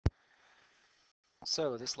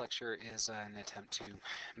So this lecture is an attempt to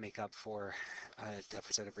make up for a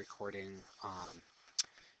deficit of recording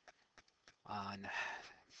on,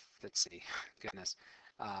 let's see, goodness,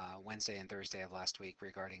 Wednesday and Thursday of last week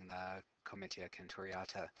regarding the comitia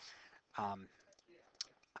centuriata. Um,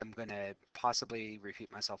 I'm going to possibly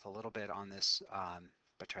repeat myself a little bit on this,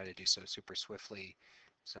 but try to do so super swiftly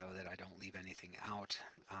so that I don't leave anything out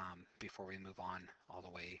before we move on all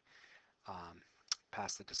the way um,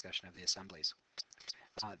 past the discussion of the assemblies.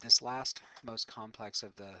 This last, most complex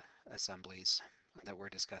of the assemblies that we're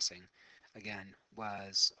discussing, again,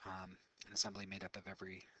 was an assembly made up of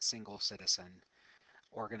every single citizen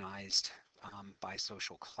organized by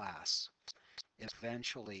social class.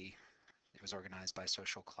 Eventually, it was organized by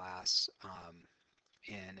social class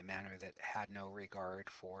in a manner that had no regard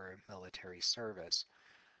for military service.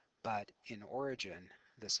 But in origin,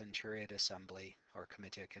 the Centuriate Assembly, or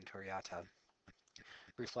Comitia Centuriata,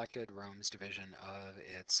 reflected Rome's division of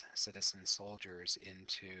its citizen soldiers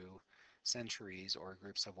into centuries or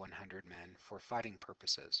groups of 100 men for fighting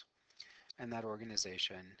purposes. And that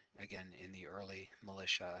organization, again in the early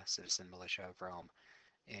militia, citizen militia of Rome,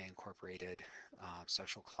 incorporated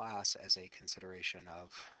social class as a consideration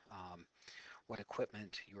of what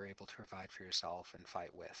equipment you were able to provide for yourself and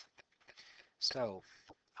fight with. So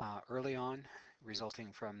early on,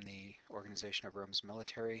 resulting from the organization of Rome's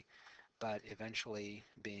military, but eventually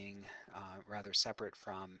being rather separate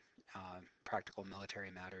from practical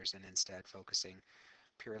military matters and instead focusing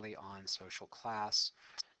purely on social class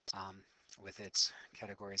um, with its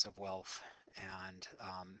categories of wealth and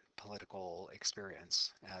political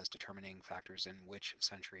experience as determining factors in which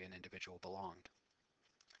century an individual belonged.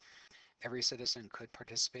 Every citizen could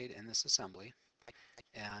participate in this assembly,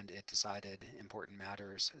 and it decided important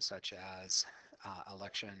matters such as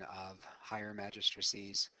election of higher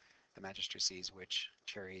magistracies, the magistracies which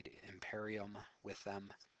carried imperium with them.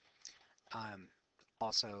 Um,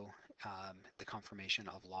 Also, the confirmation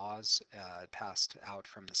of laws passed out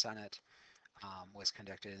from the Senate was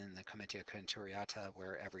conducted in the comitia centuriata,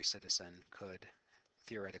 where every citizen could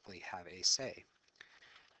theoretically have a say.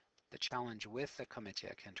 The challenge with the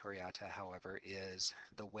comitia centuriata, however, is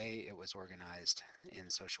the way it was organized in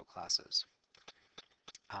social classes.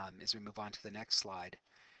 As we move on to the next slide,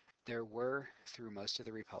 there were, through most of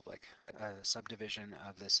the Republic, a subdivision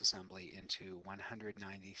of this assembly into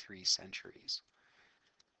 193 centuries.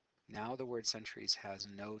 Now the word centuries has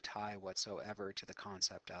no tie whatsoever to the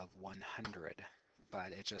concept of 100,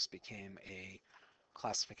 but it just became a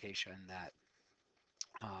classification that,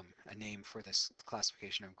 a name for this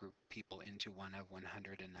classification of group people into one of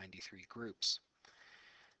 193 groups.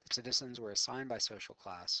 The citizens were assigned by social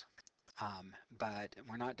class, but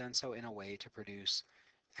were not done so in a way to produce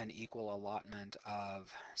an equal allotment of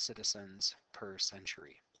citizens per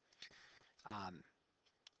century. Um,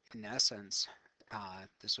 in essence,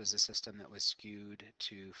 this was a system that was skewed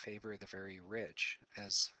to favor the very rich,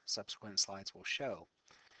 as subsequent slides will show,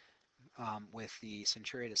 with the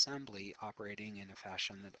Centuriate Assembly operating in a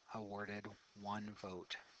fashion that awarded one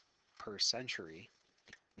vote per century.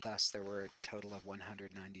 Thus, there were a total of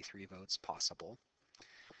 193 votes possible.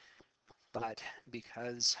 But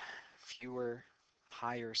because fewer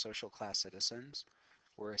higher social class citizens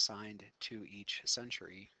were assigned to each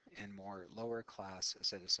century, and more lower class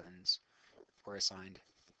citizens were assigned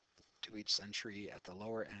to each century at the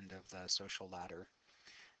lower end of the social ladder,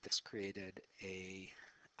 this created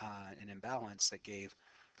an imbalance that gave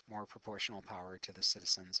more proportional power to the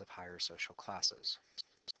citizens of higher social classes.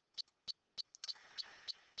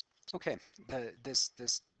 Okay, this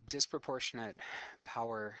disproportionate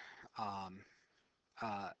power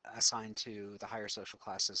assigned to the higher social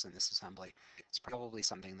classes in this assembly is probably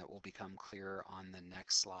something that will become clearer on the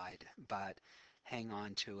next slide, but hang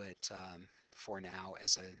on to it for now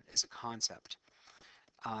as a concept.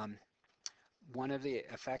 One of the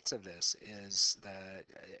effects of this is that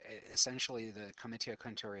essentially the comitia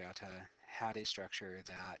centuriata had a structure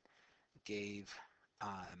that gave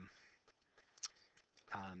um,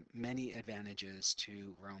 many advantages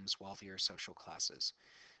to Rome's wealthier social classes.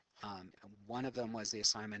 One of them was the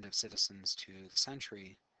assignment of citizens to the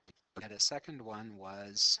century, and a second one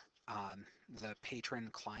was the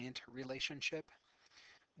patron-client relationship,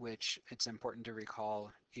 which it's important to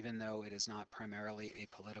recall, even though it is not primarily a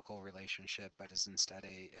political relationship, but is instead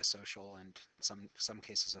a social and some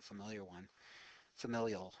cases a familial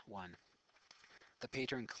one. The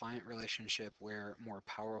patron-client relationship, where more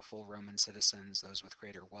powerful Roman citizens, those with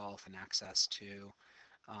greater wealth and access to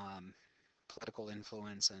political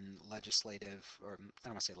influence and legislative, or I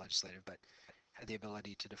don't want to say legislative, but had the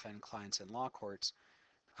ability to defend clients in law courts,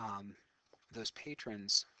 those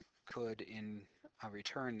patrons could, in a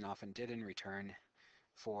return, and often did in return,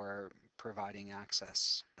 for providing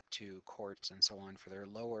access to courts and so on for their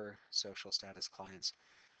lower social status clients.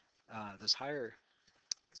 Those higher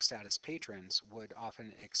status patrons would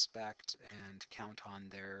often expect and count on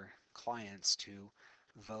their clients to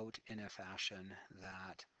vote in a fashion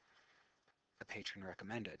that the patron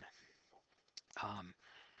recommended. Um,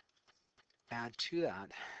 Add to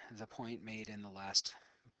that the point made in the last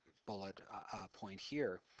bullet point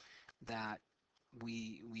here, that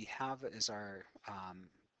we have as our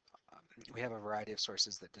we have a variety of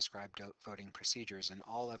sources that describe voting procedures, and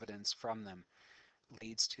all evidence from them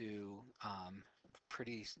leads to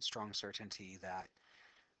pretty strong certainty that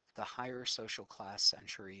the higher social class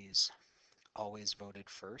centuries always voted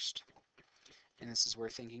first. And this is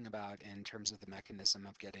worth thinking about in terms of the mechanism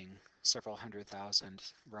of getting several 100,000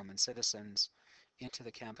 Roman citizens into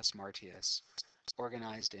the Campus Martius,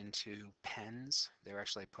 organized into pens. They were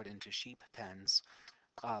actually put into sheep pens,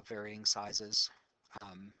 varying sizes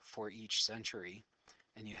for each century,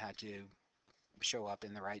 and you had to show up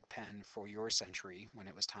in the right pen for your century when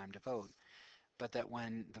it was time to vote. But that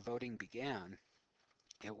when the voting began,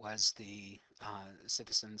 it was the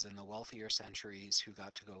citizens in the wealthier centuries who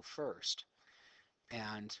got to go first.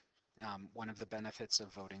 And one of the benefits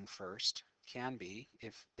of voting first can be,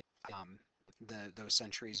 if those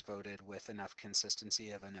centuries voted with enough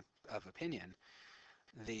consistency of opinion,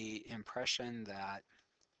 the impression that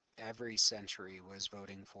every century was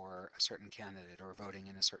voting for a certain candidate or voting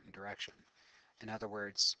in a certain direction. In other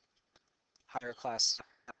words, higher class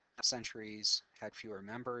centuries had fewer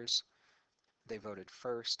members. They voted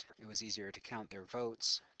first. It was easier to count their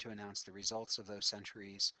votes, to announce the results of those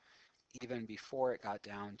centuries, even before it got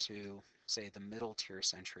down to, say, the middle tier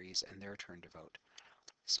centuries and their turn to vote.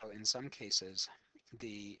 So in some cases,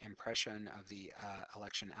 the impression of the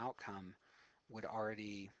election outcome would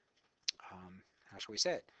already, how shall we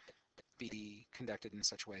say it, be conducted in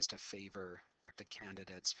such ways to favor the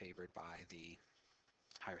candidates favored by the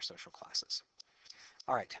higher social classes.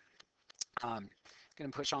 All right, I'm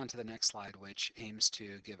going to push on to the next slide, which aims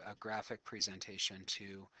to give a graphic presentation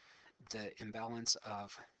to the imbalance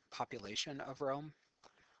of population of Rome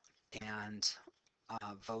and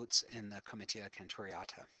votes in the comitia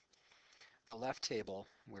centuriata. The left table,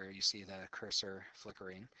 where you see the cursor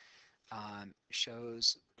flickering,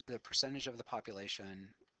 shows the percentage of the population,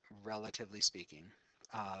 relatively speaking,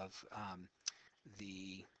 of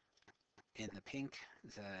in the pink,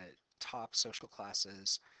 the top social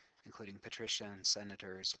classes, including patricians,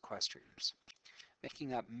 senators, equestrians,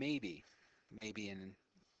 making up maybe in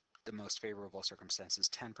the most favorable circumstances,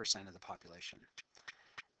 10% of the population.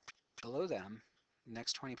 Below them,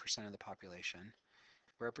 next 20% of the population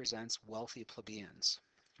represents wealthy plebeians.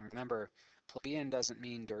 Remember, plebeian doesn't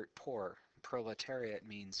mean dirt poor. Proletariat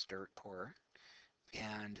means dirt poor.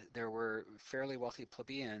 And there were fairly wealthy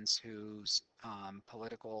plebeians whose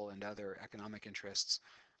political and other economic interests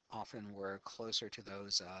often were closer to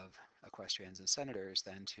those of equestrians and senators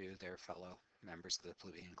than to their fellow members of the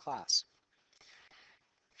plebeian class.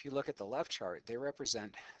 If you look at the left chart, they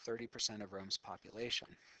represent 30% of Rome's population.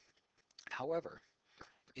 However,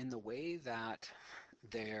 in the way that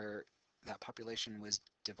that population was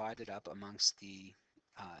divided up amongst the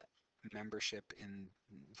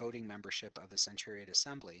voting membership of the Centuriate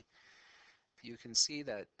Assembly, you can see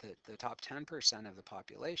that the top 10% of the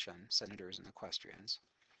population, senators and equestrians,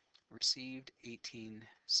 received 18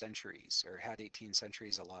 centuries, or had 18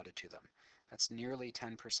 centuries allotted to them. That's nearly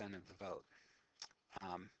 10% of the vote,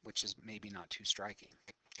 which is maybe not too striking.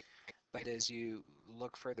 But as you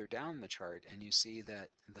look further down the chart and you see that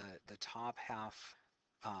the top half,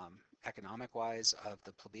 economic-wise, of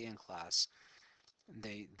the plebeian class,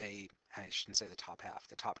 I shouldn't say the top half,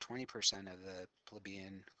 the top 20% of the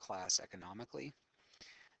plebeian class economically,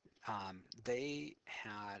 they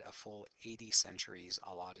had a full 80 centuries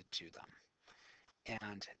allotted to them.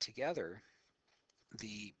 And together,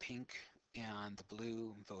 the pink and the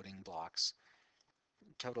blue voting blocks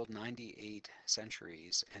totaled 98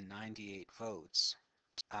 centuries and 98 votes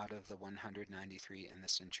out of the 193 in the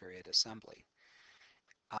Centuriate Assembly.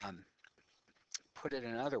 Put it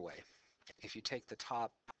another way, if you take the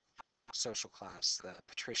top social class, the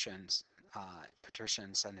patricians,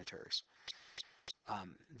 patrician senators,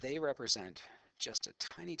 they represent just a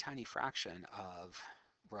tiny, tiny fraction of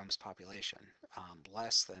Rome's population,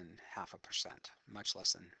 less than 0.5%, much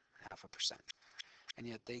less than 0.5%. And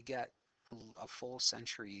yet they get a full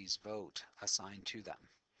century's vote assigned to them.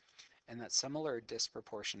 And that similar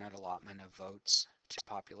disproportionate allotment of votes to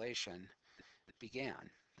population began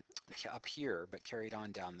up here, but carried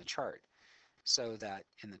on down the chart. So that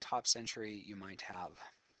in the top century, you might have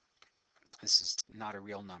This is not a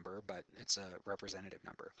real number, but it's a representative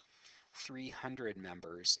number. 300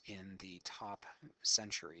 members in the top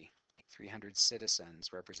century, 300 citizens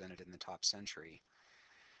represented in the top century.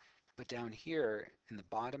 But down here in the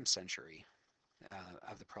bottom century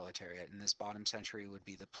of the proletariat, and this bottom century would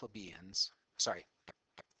be the plebeians, sorry,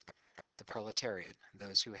 the proletariat,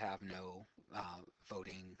 those who have no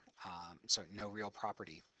voting, sorry, no real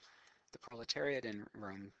property. The proletariat in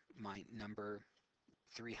Rome might number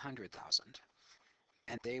 300,000,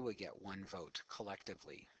 and they would get one vote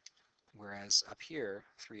collectively. Whereas up here,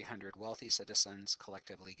 300 wealthy citizens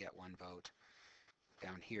collectively get one vote.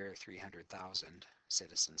 Down here, 300,000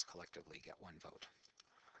 citizens collectively get one vote.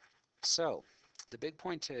 So the big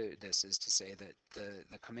point to this is to say that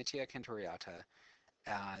the comitia centuriata,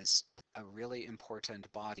 as a really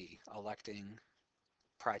important body electing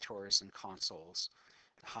praetors and consuls,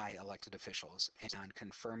 high elected officials, and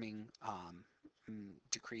confirming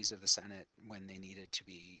decrees of the Senate when they needed to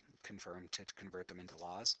be confirmed to convert them into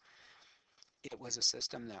laws. It was a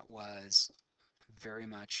system that was very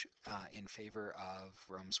much in favor of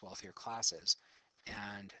Rome's wealthier classes,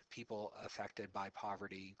 and people affected by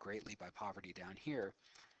poverty, greatly by poverty down here,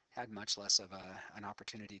 had much less of an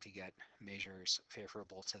opportunity to get measures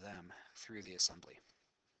favorable to them through the assembly.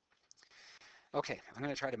 Okay, I'm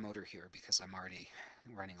going to try to motor here because I'm already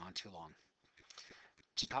running on too long.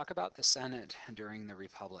 To talk about the Senate during the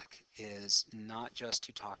Republic is not just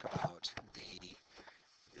to talk about the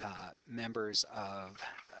members of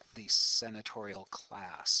the senatorial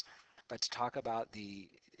class, but to talk about the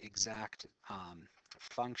exact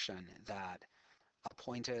function that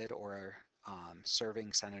appointed or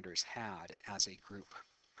serving senators had as a group.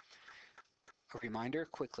 A reminder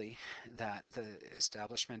quickly that the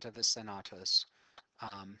establishment of the Senatus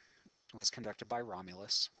was conducted by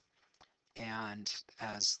Romulus, and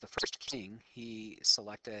as the first king, he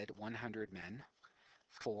selected 100 men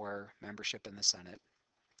for membership in the Senate.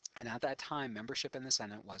 And at that time, membership in the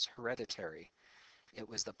Senate was hereditary. It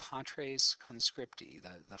was the patres conscripti,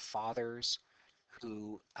 the fathers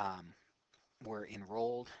who were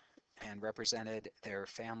enrolled and represented their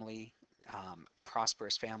family,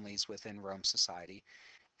 prosperous families within Rome society.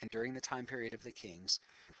 And during the time period of the kings,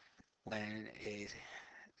 when a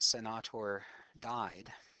senator died,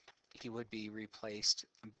 he would be replaced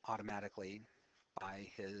automatically by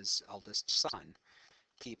his eldest son,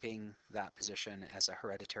 keeping that position as a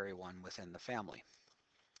hereditary one within the family.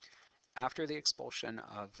 After the expulsion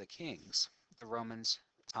of the kings, the Romans,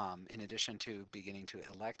 in addition to beginning to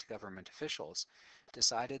elect government officials,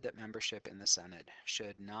 decided that membership in the Senate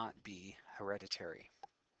should not be hereditary.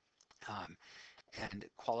 And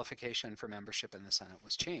qualification for membership in the Senate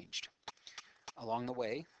was changed. Along the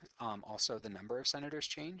way, also the number of senators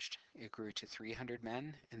changed. It grew to 300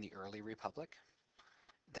 men in the early Republic.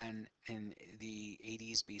 Then in the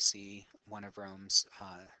 80s BC, one of Rome's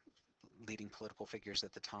leading political figures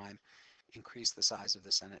at the time increased the size of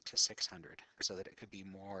the Senate to 600 so that it could be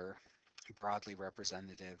more broadly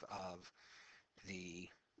representative of the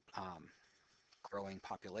growing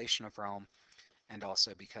population of Rome, and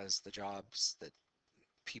also because the jobs that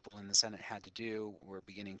people in the Senate had to do were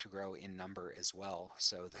beginning to grow in number as well,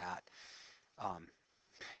 so that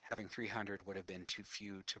having 300 would have been too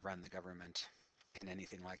few to run the government in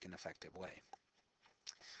anything like an effective way.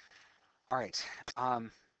 All right,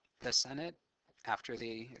 the Senate, after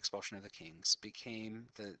the expulsion of the kings, became,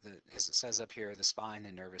 as it says up here, the spine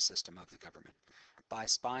and nervous system of the government. By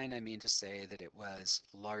spine, I mean to say that it was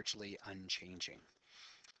largely unchanging.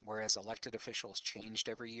 Whereas elected officials changed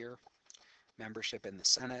every year, membership in the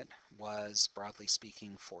Senate was, broadly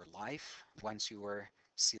speaking, for life. Once you were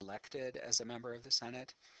selected as a member of the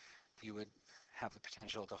Senate, you would have the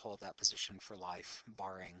potential to hold that position for life,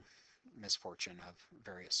 barring misfortune of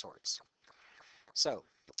various sorts. So,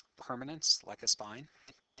 permanence, like a spine.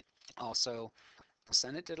 Also, the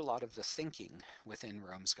Senate did a lot of the thinking within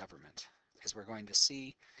Rome's government. As we're going to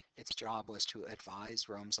see, its job was to advise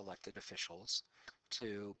Rome's elected officials,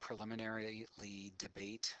 to preliminarily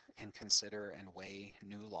debate and consider and weigh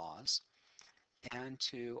new laws, and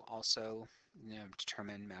to also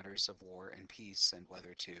determine matters of war and peace and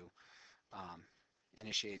whether to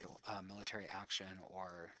initiate military action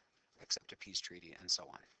or accept a peace treaty and so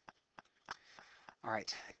on. All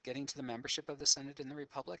right, getting to the membership of the Senate in the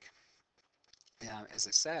Republic. As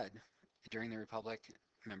I said, during the Republic,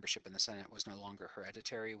 membership in the Senate was no longer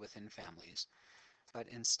hereditary within families, but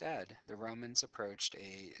instead the Romans approached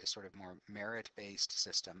a sort of more merit-based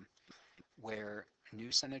system where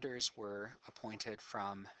new senators were appointed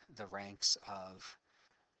from the ranks of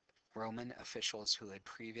Roman officials who had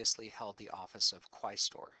previously held the office of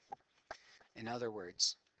quaestor. In other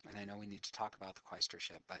words, and I know we need to talk about the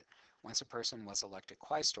quaestorship, but once a person was elected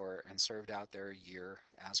quaestor and served out their year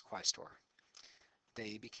as quaestor,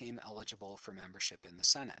 they became eligible for membership in the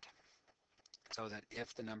Senate. So that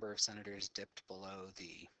if the number of senators dipped below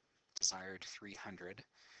the desired 300,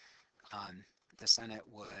 um, the Senate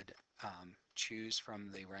would choose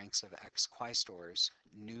from the ranks of ex-quaestors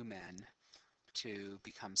new men to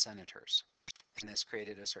become senators. And this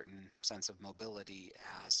created a certain sense of mobility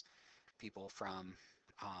as people from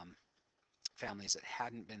families that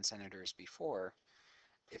hadn't been senators before,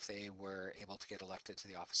 if they were able to get elected to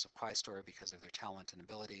the office of quaestor because of their talent and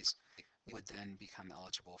abilities, would then become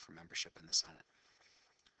eligible for membership in the Senate.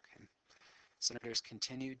 Okay. Senators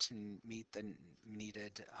continued to meet the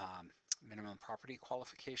needed minimum property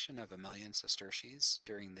qualification of 1,000,000 sesterces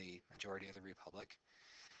during the majority of the Republic.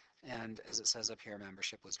 And as it says up here,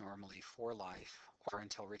 membership was normally for life or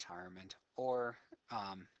until retirement or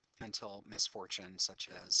until misfortune, such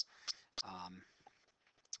as, um,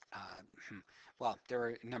 well, there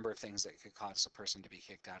were a number of things that could cause a person to be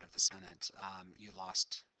kicked out of the Senate. You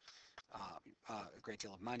lost a great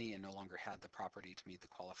deal of money and no longer had the property to meet the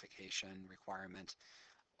qualification requirement.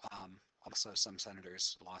 Also, some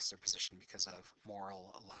senators lost their position because of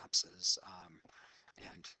moral lapses,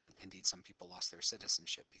 and indeed some people lost their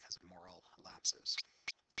citizenship because of moral lapses.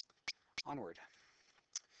 Onward.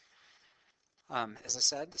 As I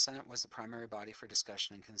said, the Senate was the primary body for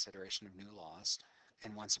discussion and consideration of new laws,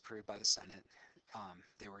 and once approved by the Senate,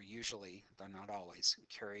 they were usually, though not always,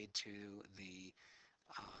 carried to the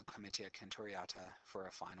comitia centuriata for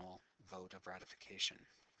a final vote of ratification.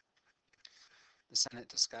 The Senate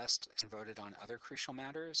discussed and voted on other crucial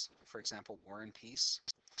matters, for example, war and peace,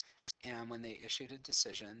 and when they issued a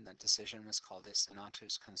decision, that decision was called a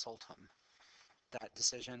senatus consultum. That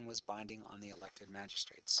decision was binding on the elected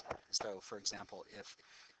magistrates. So, for example, if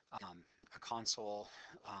a consul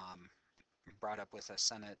brought up with a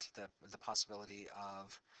Senate the possibility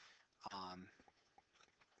of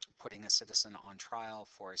putting a citizen on trial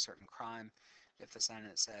for a certain crime, if the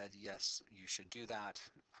Senate said, yes, you should do that,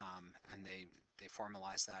 and they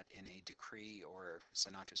formalized that in a decree or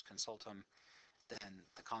senatus consultum, then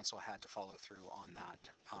the consul had to follow through on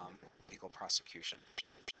that legal prosecution.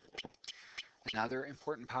 Another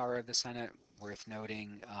important power of the Senate worth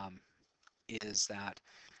noting is that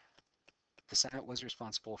the Senate was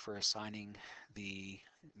responsible for assigning the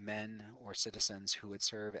men or citizens who would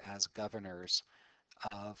serve as governors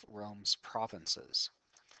of Rome's provinces.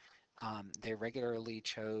 They regularly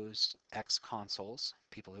chose ex-consuls,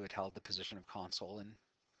 people who had held the position of consul and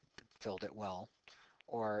filled it well,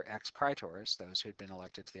 or ex-praetors, those who had been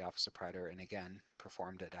elected to the office of praetor and again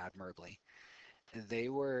performed it admirably. They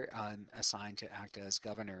were assigned to act as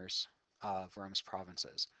governors of Rome's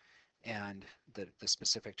provinces. And the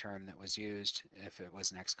specific term that was used, if it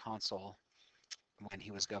was an ex-consul, when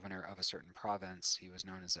he was governor of a certain province, he was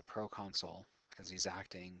known as a proconsul because he's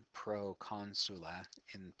acting pro consula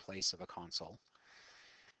in place of a consul.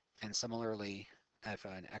 And similarly, if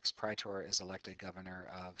an ex-praetor is elected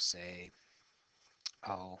governor of, say,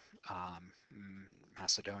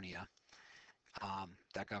 Macedonia,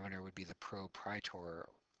 that governor would be the pro-praetor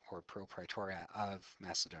or pro-praetoria of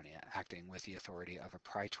Macedonia, acting with the authority of a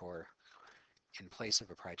praetor in place of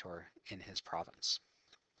a praetor in his province.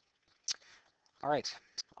 All right,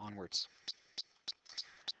 onwards.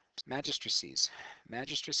 Magistracies.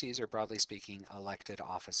 Magistracies are, broadly speaking, elected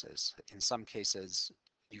offices. In some cases,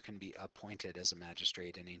 you can be appointed as a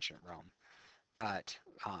magistrate in ancient Rome. But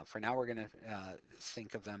for now, we're going to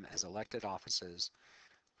think of them as elected offices,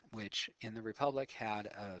 which in the Republic had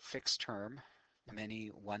a fixed term, many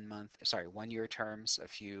 1 year terms, a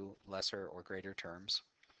few lesser or greater terms.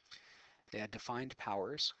 They had defined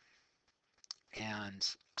powers, and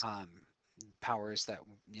powers that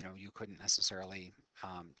you couldn't necessarily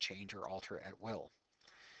change or alter at will.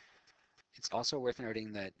 It's also worth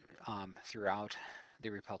noting that throughout the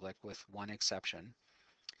Republic, with one exception,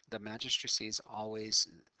 the magistracies always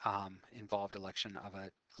involved election of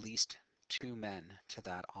at least 2 men to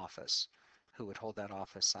that office who would hold that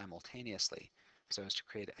office simultaneously so as to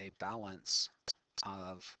create a balance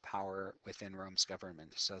of power within Rome's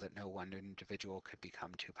government so that no one individual could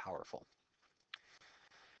become too powerful.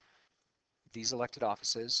 These elected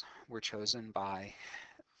offices were chosen by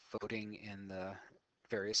voting in the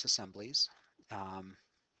various assemblies.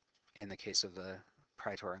 In the case of the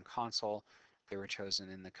praetor and consul, they were chosen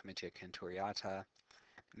in the comitia centuriata.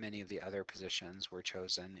 Many of the other positions were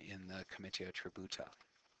chosen in the comitia tributa.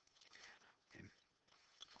 Okay.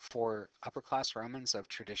 For upper-class Romans of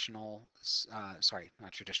traditional,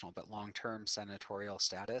 not traditional, but long-term senatorial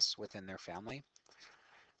status within their family,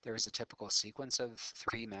 There was a typical sequence of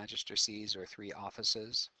 3 magistracies or 3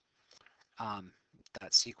 offices. Um,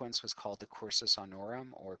 that sequence was called the cursus honorum,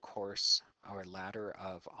 or course or ladder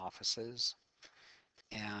of offices.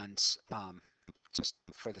 And just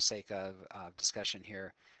for the sake of discussion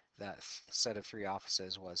here, that set of 3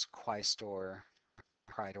 offices was quaestor,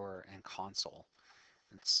 praetor, and consul.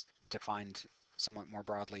 It's defined somewhat more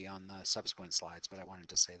broadly on the subsequent slides, but I wanted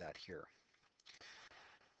to say that here.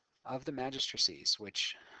 Of the magistracies,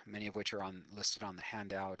 which many of which are listed on the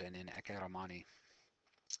handout and in Ecce Romani,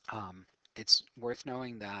 it's worth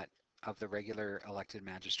knowing that of the regular elected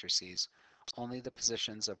magistracies, only the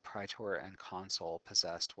positions of praetor and consul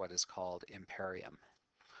possessed what is called imperium.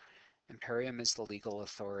 Imperium is the legal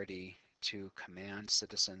authority to command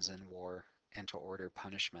citizens in war and to order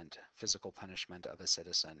punishment, physical punishment of a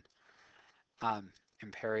citizen.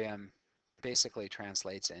 Imperium basically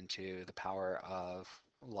translates into the power of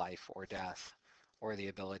life or death, or the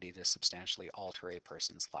ability to substantially alter a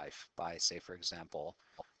person's life by, say, for example,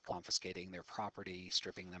 confiscating their property,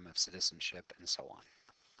 stripping them of citizenship, and so on.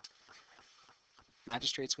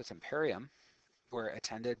 Magistrates with imperium were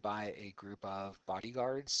attended by a group of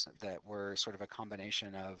bodyguards that were sort of a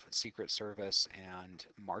combination of Secret Service and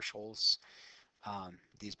marshals.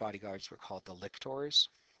 These bodyguards were called the lictors,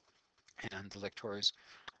 and the lictors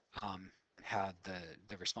had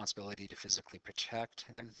the responsibility to physically protect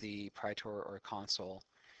the praetor or consul.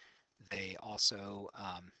 They also,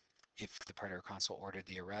 if the praetor or consul ordered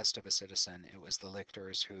the arrest of a citizen, it was the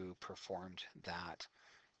lictors who performed that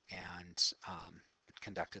and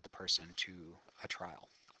conducted the person to a trial.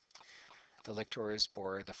 The lictors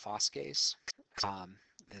bore the fasces,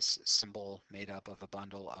 this symbol made up of a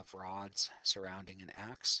bundle of rods surrounding an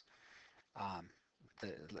axe. Um,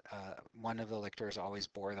 One of the lictors always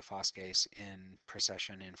bore the fasces in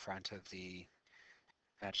procession in front of the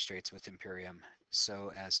magistrates with imperium,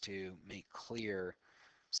 so as to make clear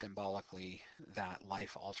symbolically that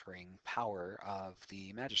life-altering power of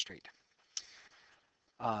the magistrate.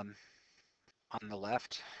 On the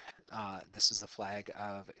left, this is the flag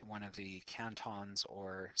of one of the cantons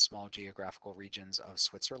or small geographical regions of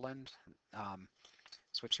Switzerland.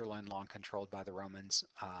 Switzerland, long controlled by the Romans.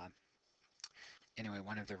 Anyway,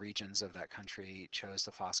 one of the regions of that country chose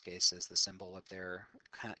the fasces as the symbol of their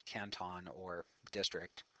canton or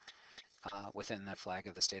district. Within the flag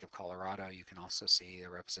of the state of Colorado, you can also see a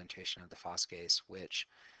representation of the fasces, which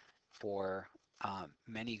for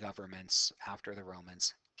many governments after the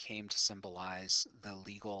Romans came to symbolize the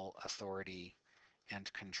legal authority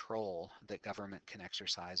and control that government can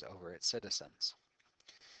exercise over its citizens.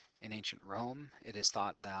 In ancient Rome, it is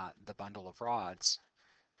thought that the bundle of rods,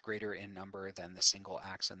 greater in number than the single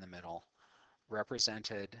axe in the middle,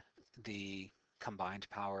 represented the combined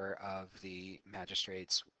power of the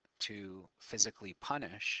magistrates to physically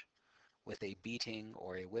punish with a beating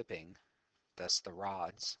or a whipping, thus the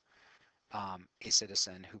rods, a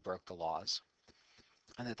citizen who broke the laws,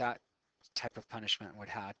 and that type of punishment would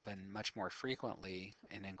happen much more frequently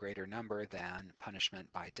and in greater number than punishment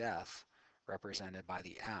by death, represented by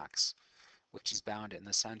the axe, which is bound in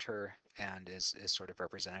the center and is sort of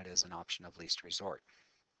represented as an option of least resort.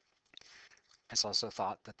 It's also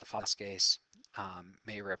thought that the fasces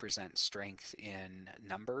may represent strength in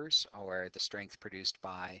numbers, or the strength produced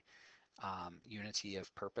by unity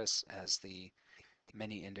of purpose, as the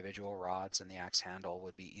many individual rods in the axe handle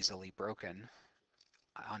would be easily broken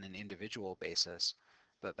on an individual basis,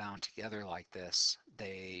 but bound together like this,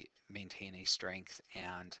 they maintain a strength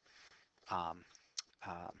and um,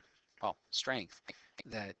 strength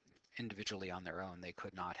that individually on their own they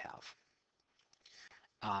could not have.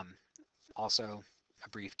 Also, a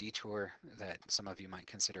brief detour that some of you might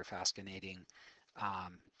consider fascinating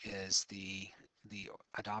is the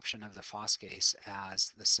adoption of the fasces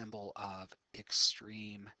as the symbol of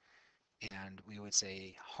extreme and, we would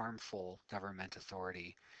say, harmful government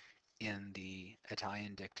authority in the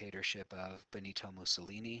Italian dictatorship of Benito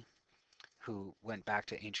Mussolini, who went back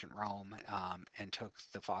to ancient Rome and took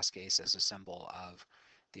the fasces as a symbol of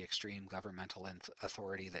the extreme governmental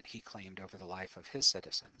authority that he claimed over the life of his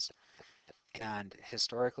citizens. And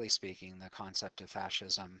historically speaking, the concept of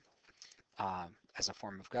fascism as a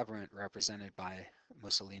form of government represented by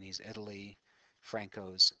Mussolini's Italy,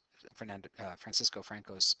 Francisco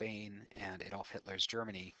Franco's Spain, and Adolf Hitler's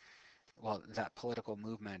Germany, well, that political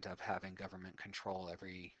movement of having government control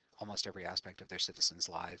almost every aspect of their citizens'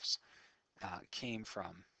 lives came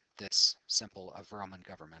from this symbol of Roman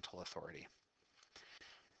governmental authority.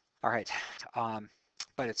 All right,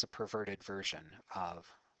 but it's a perverted version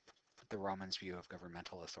of the Romans' view of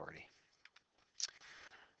governmental authority.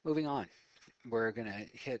 Moving on, we're going to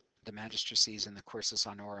hit the magistracies and the cursus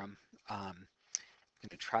honorum. I'm going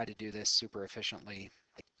to try to do this super efficiently.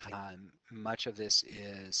 Much of this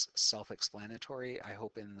is self-explanatory, I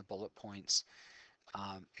hope, in the bullet points,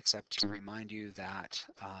 except to remind you that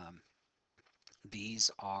these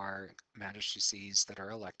are magistracies that are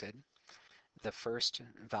elected. The first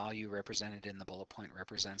value represented in the bullet point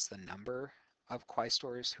represents the number of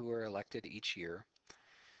quaestors who are elected each year.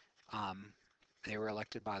 They were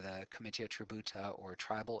elected by the comitia tributa, or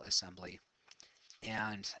tribal assembly,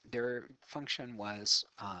 and their function was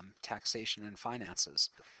taxation and finances.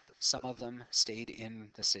 Some of them stayed in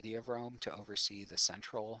the city of Rome to oversee the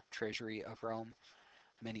central treasury of Rome.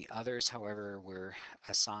 Many others, however, were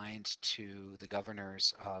assigned to the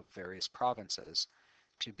governors of various provinces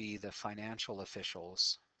to be the financial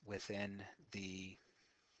officials within the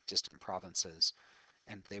distant provinces,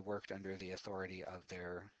 and they worked under the authority of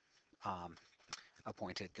their um,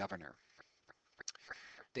 appointed governor.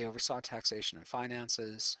 They oversaw taxation and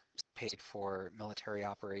finances, paid for military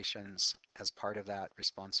operations as part of that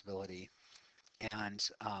responsibility, and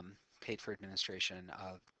paid for administration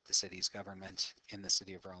of the city's government in the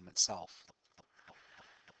city of Rome itself.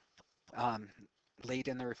 Um, Late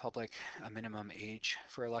in the Republic, a minimum age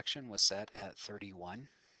for election was set at 31.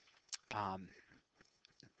 Um,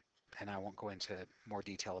 and I won't go into more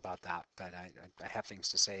detail about that, but I have things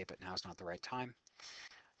to say, but now's not the right time.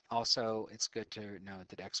 Also, it's good to note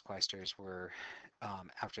that ex-quaestors were,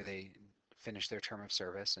 after they finished their term of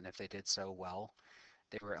service, and if they did so well,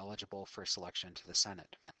 they were eligible for selection to the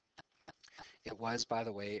Senate. It was, by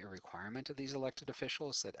the way, a requirement of these elected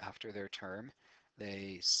officials that after their term,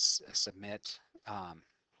 they submit,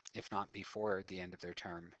 if not before the end of their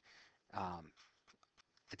term, um,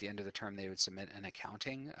 at the end of the term, they would submit an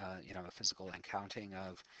accounting, a physical accounting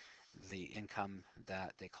of the income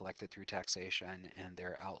that they collected through taxation and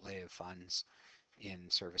their outlay of funds in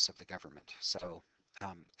service of the government. So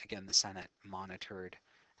again, the Senate monitored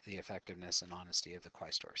the effectiveness and honesty of the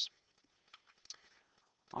quaestors.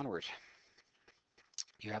 Onward,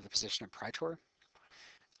 you have the position of praetor.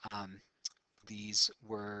 Um, these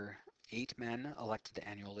were 8 men elected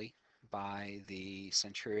annually by the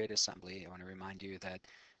centuriate assembly. I want to remind you that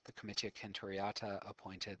the comitia centuriata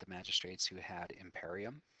appointed the magistrates who had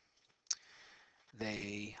imperium.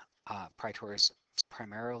 They, praetors,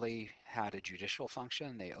 primarily had a judicial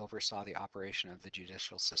function. They oversaw the operation of the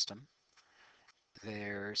judicial system.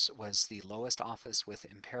 Theirs was the lowest office with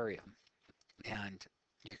imperium, and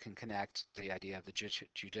you can connect the idea of the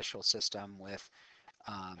judicial system with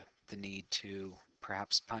the need to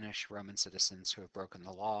perhaps punish Roman citizens who have broken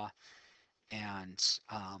the law, and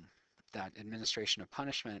that administration of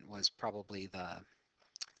punishment was probably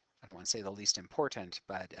I don't want to say the least important,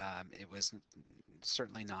 but it was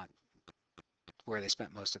certainly not where they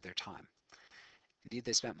spent most of their time. Indeed,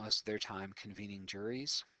 they spent most of their time convening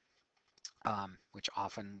juries, which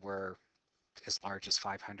often were as large as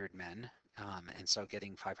 500 men. And so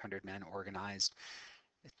getting 500 men organized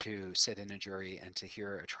to sit in a jury and to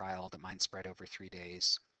hear a trial that might spread over 3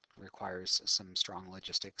 days requires some strong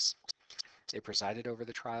logistics. They presided over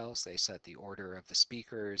the trials, they set the order of the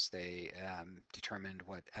speakers, they determined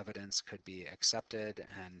what evidence could be accepted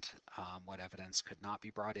and what evidence could not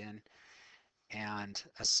be brought in, and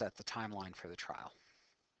set the timeline for the trial.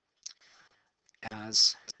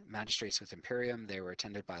 As magistrates with imperium, they were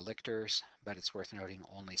attended by lictors, but it's worth noting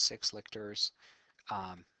only 6 lictors,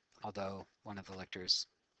 although one of the lictors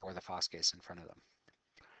bore the fasces in front of them.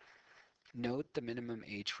 Note the minimum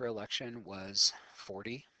age for election was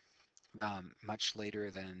 40, much later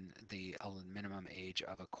than the minimum age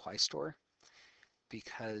of a quaestor,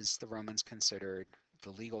 because the Romans considered the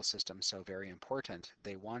legal system so very important.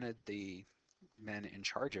 They wanted the men in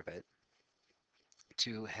charge of it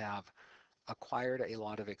to have acquired a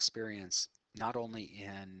lot of experience, not only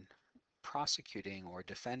in prosecuting or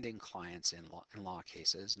defending clients in law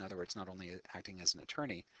cases, in other words, not only acting as an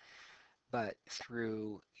attorney, but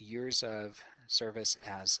through years of service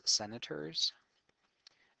as senators.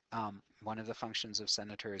 One of the functions of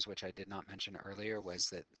senators, which I did not mention earlier, was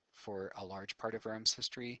that for a large part of Rome's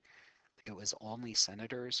history, it was only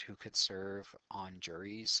senators who could serve on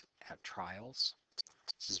juries at trials.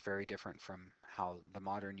 This is very different from how the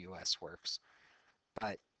modern US works.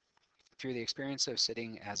 But through the experience of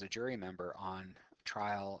sitting as a jury member on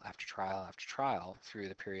trial after trial after trial through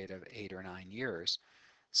the period of 8 or 9 years,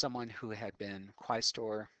 someone who had been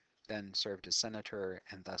quaestor, then served as senator,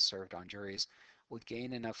 and thus served on juries, would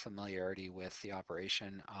gain enough familiarity with the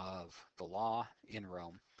operation of the law in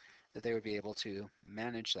Rome that they would be able to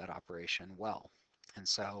manage that operation well. And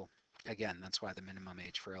so, again, that's why the minimum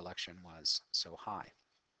age for election was so high.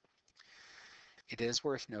 It is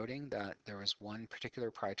worth noting that there was one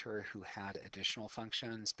particular praetor who had additional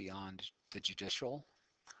functions beyond the judicial,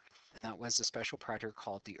 and that was a special praetor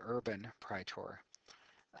called the urban praetor.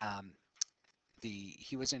 Um,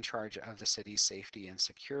 he was in charge of the city's safety and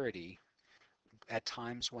security at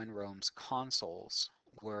times when Rome's consuls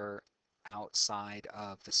were outside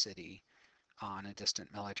of the city on a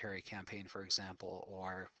distant military campaign, for example,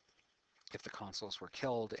 or if the consuls were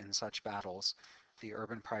killed in such battles, the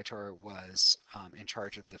urban praetor was in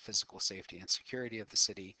charge of the physical safety and security of the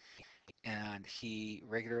city, and he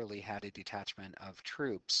regularly had a detachment of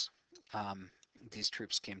troops. Um, these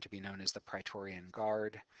troops came to be known as the Praetorian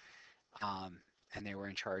Guard, um, and they were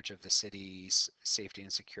in charge of the city's safety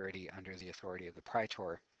and security under the authority of the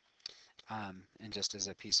praetor. And just as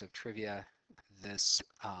a piece of trivia, this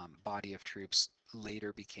body of troops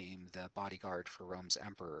later became the bodyguard for Rome's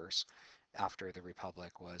emperors after the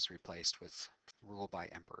Republic was replaced with rule by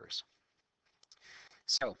emperors.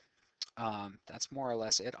 So that's more or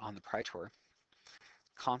less it on the praetor.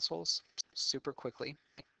 Consuls, super quickly.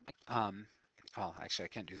 Um, oh, actually, I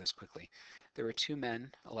can't do this quickly. There were two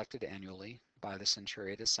men elected annually by the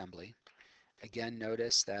centuriate assembly. Again,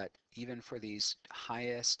 notice that even for these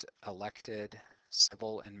highest elected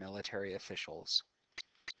civil and military officials,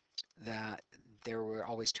 that there were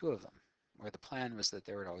always two of them, or the plan was that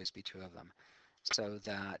there would always be two of them, so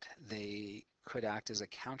that they could act as a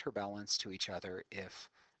counterbalance to each other if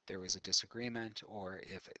there was a disagreement or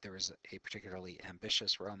if there was a particularly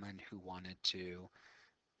ambitious Roman who wanted to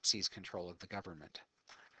seize control of the government.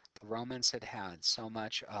 The Romans had had so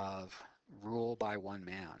much of rule by one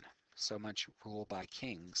man, so much rule by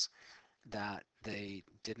kings, that they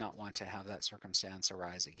did not want to have that circumstance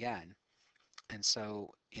arise again. And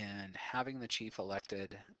so, in having the chief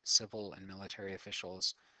elected civil and military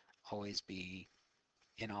officials always be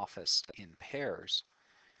in office in pairs,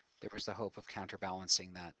 there was the hope of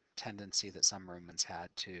counterbalancing that tendency that some Romans had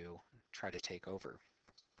to try to take over.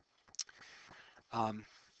 Um,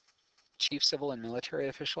 Chief civil and military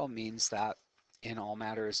official means that in all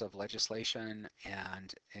matters of legislation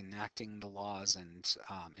and enacting the laws and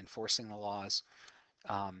enforcing the laws,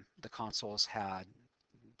 the consuls had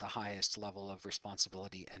the highest level of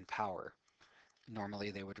responsibility and power.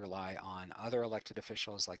 Normally, they would rely on other elected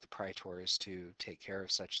officials like the praetors to take care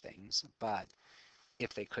of such things, but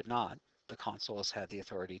if they could not, the consuls had the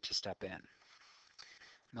authority to step in.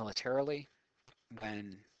 Militarily,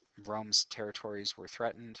 when Rome's territories were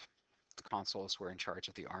threatened, the consuls were in charge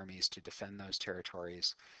of the armies to defend those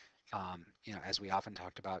territories. As we often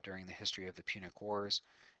talked about during the history of the Punic Wars,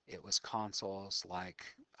 it was consuls like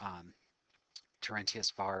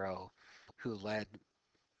Terentius Varro who led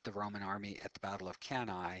the Roman army at the Battle of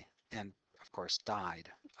Cannae and, of course,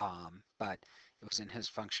 died. But it was in his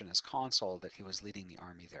function as consul that he was leading the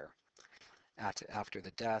army there. After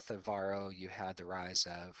the death of Varro, you had the rise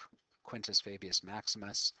of Quintus Fabius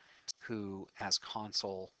Maximus, who, as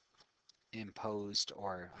consul, imposed,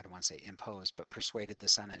 or I don't want to say imposed, but persuaded the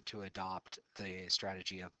Senate to adopt the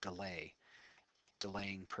strategy of delaying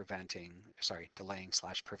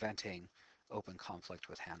slash preventing open conflict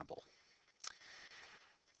with Hannibal.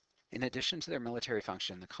 In addition to their military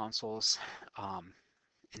function, the consuls,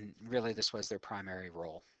 and really this was their primary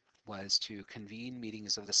role, was to convene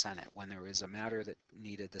meetings of the Senate when there was a matter that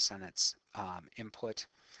needed the Senate's input.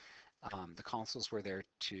 The consuls were there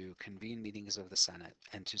to convene meetings of the Senate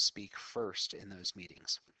and to speak first in those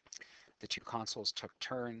meetings. The two consuls took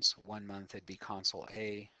turns. 1 month it'd be Consul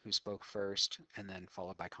A who spoke first, and then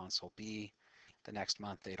followed by Consul B. The next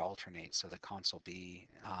month they'd alternate so that Consul B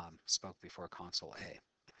spoke before Consul A.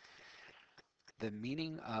 The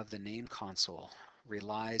meaning of the name consul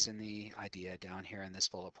relies in the idea down here in this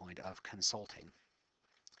bullet point of consulting.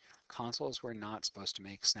 Consuls were not supposed to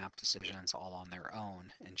make snap decisions all on their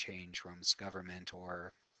own and change Rome's government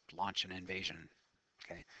or launch an invasion.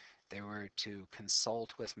 Okay, they were to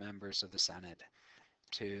consult with members of the Senate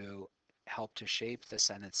to help to shape the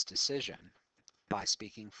Senate's decision by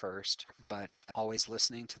speaking first, but always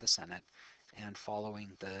listening to the Senate and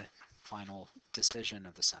following the final decision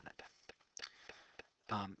of the Senate.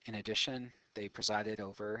 In addition, they presided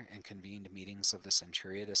over and convened meetings of the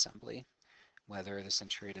centuriate assembly, whether the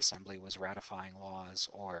centuriate assembly was ratifying laws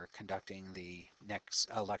or conducting the next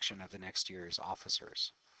election of the next year's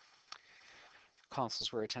officers.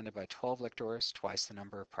 Consuls were attended by 12 lictors, twice the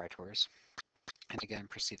number of praetors, and again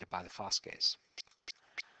preceded by the fasces.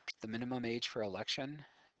 The minimum age for election,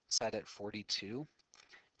 set at 42,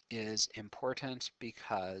 is important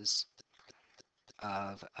because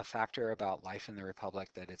of a factor about life in the Republic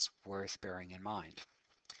that it's worth bearing in mind.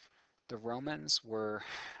 The Romans were,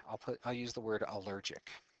 I'll use the word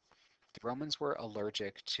allergic The Romans were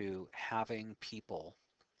allergic to having people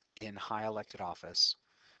in high elected office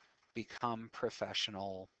become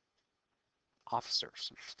professional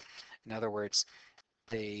officers. In other words,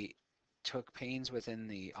 they took pains within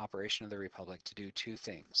the operation of the Republic to do two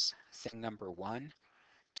things. Thing number one,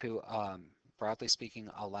 to broadly speaking,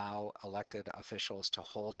 allow elected officials to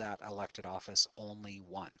hold that elected office only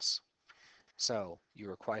once. So you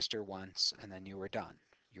were quaestor once and then you were done.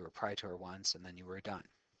 You were praetor once and then you were done.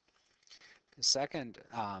 The second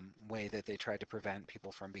way that they tried to prevent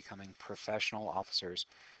people from becoming professional officers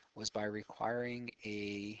was by requiring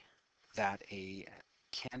that a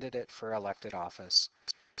candidate for elected office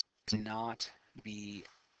not be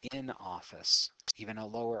in office, even a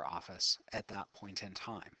lower office, at that point in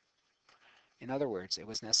time. In other words, it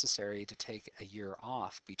was necessary to take a year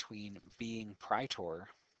off between being praetor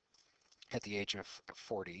at the age of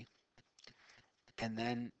 40 and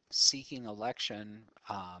then seeking election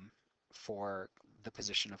for the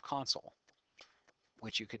position of consul,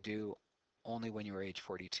 which you could do only when you were age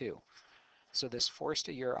 42. So this forced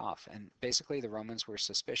a year off, and basically the Romans were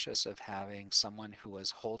suspicious of having someone who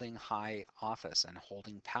was holding high office and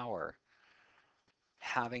holding power,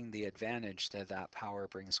 having the advantage that that power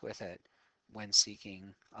brings with it when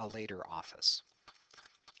seeking a later office.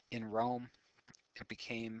 In Rome, it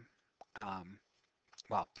became,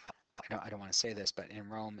 well, I don't want to say this, but in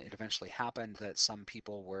Rome, it eventually happened that some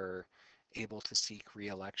people were able to seek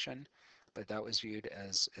re-election, but that was viewed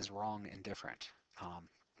as wrong and different,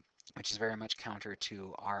 which is very much counter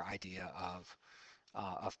to our idea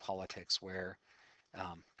of politics, where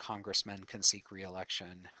congressmen can seek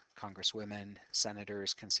re-election, congresswomen,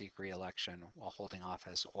 senators can seek re-election while holding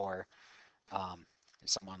office, or um,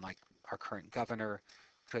 someone like our current governor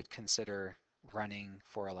could consider running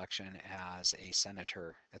for election as a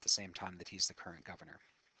senator at the same time that he's the current governor.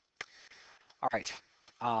 All right.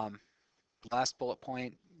 Um, Last bullet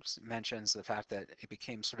point mentions the fact that it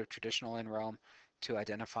became sort of traditional in Rome to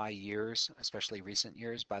identify years, especially recent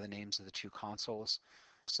years, by the names of the two consuls.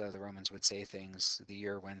 So the Romans would say things the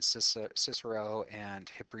year when Cicero and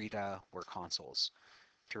Hybrida were consuls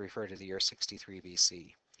to refer to the year 63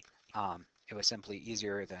 BC. It was simply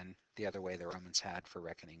easier than the other way the Romans had for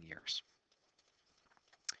reckoning years.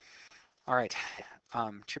 All right,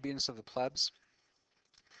 tribunes of the plebs,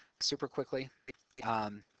 super quickly.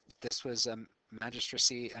 Um, this was a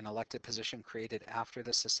magistracy, an elected position created after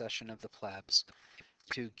the secession of the plebs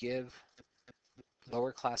to give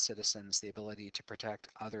lower class citizens the ability to protect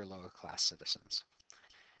other lower class citizens.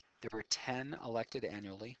 There were 10 elected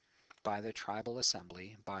annually by the tribal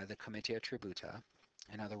assembly, by the comitia tributa.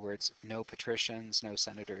 In other words, no patricians, no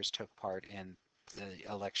senators took part in the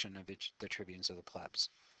election of the tribunes of the plebs.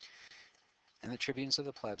 And the tribunes of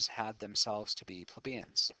the plebs had themselves to be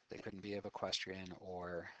plebeians. They couldn't be of equestrian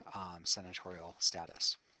or senatorial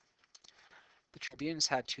status. The tribunes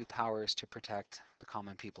had two powers to protect the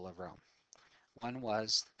common people of Rome. One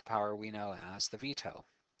was the power we know as the veto.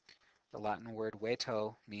 The Latin word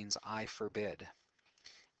veto means I forbid.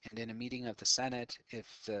 And in a meeting of the Senate,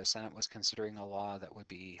 if the Senate was considering a law that would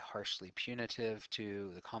be harshly punitive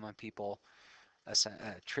to the common people,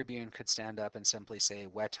 a tribune could stand up and simply say,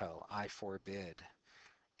 veto, I forbid.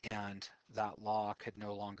 And that law could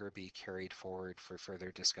no longer be carried forward for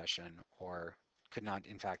further discussion, or could not,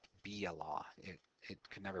 in fact, be a law. It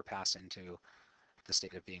could never pass into the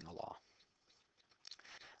state of being a law.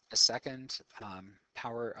 The second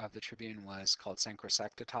power of the tribune was called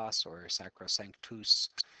sacrosanctitas, or sacrosanctus.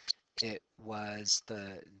 It was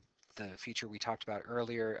the feature we talked about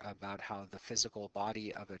earlier about how the physical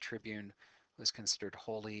body of a tribune was considered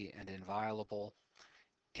holy and inviolable,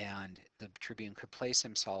 and the tribune could place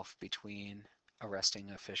himself between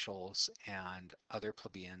arresting officials and other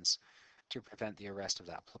plebeians to prevent the arrest of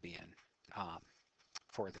that plebeian,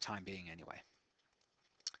 for the time being anyway.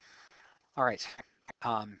 All right.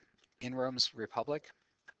 In Rome's Republic,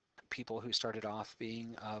 people who started off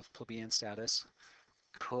being of plebeian status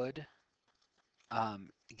could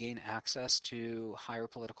gain access to higher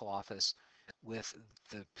political office with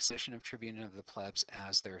the position of tribune of the plebs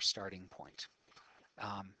as their starting point.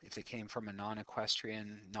 If they came from a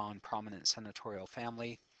non-equestrian, non-prominent senatorial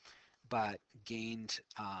family, but gained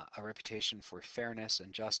a reputation for fairness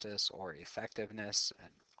and justice or effectiveness and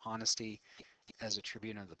honesty as a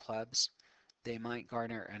tribune of the plebs, they might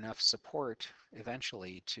garner enough support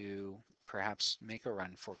eventually to perhaps make a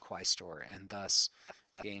run for quaestor and thus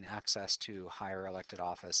gain access to higher elected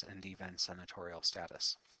office and even senatorial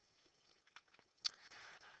status.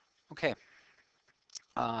 Okay.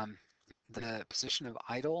 The position of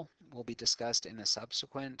idol will be discussed in a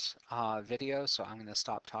subsequent video, so I'm going to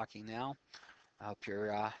stop talking now. I hope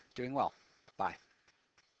you're doing well. Bye.